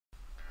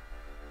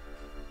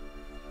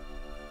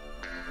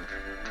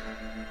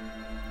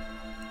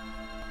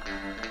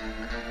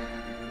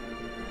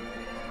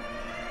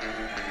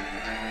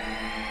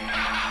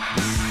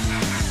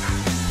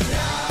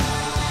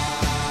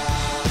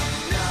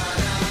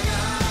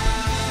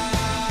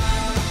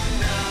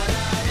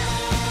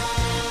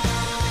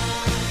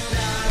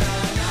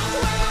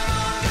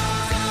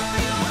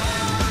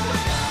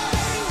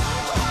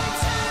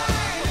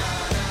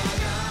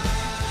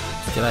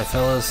G'day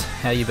fellas,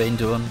 how you been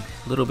doing?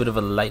 A little bit of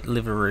a late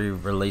livery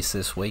release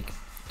this week.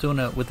 Doing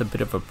it with a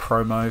bit of a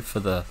promo for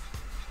the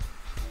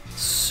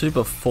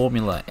Super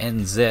Formula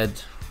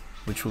NZ,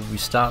 which will be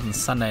starting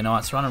Sunday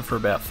nights, running for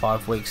about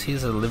 5 weeks.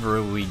 Here's a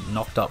livery we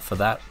knocked up for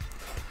that.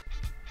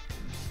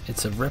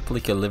 It's a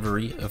replica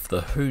livery of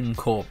the HOON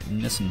CORP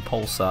Nissan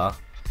Pulsar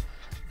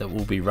that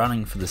will be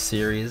running for the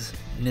series.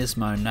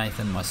 Nismo,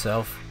 Nathan,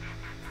 myself.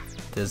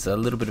 There's a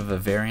little bit of a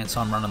variance.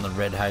 I'm running the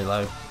red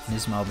halo,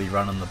 Nismo will be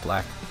running the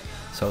black.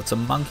 So it's a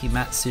monkey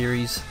mat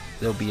series.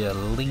 There'll be a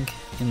link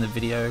in the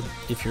video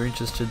if you're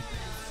interested.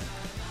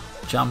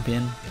 Jump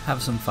in,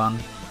 have some fun,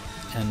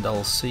 and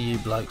I'll see you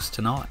blokes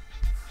tonight.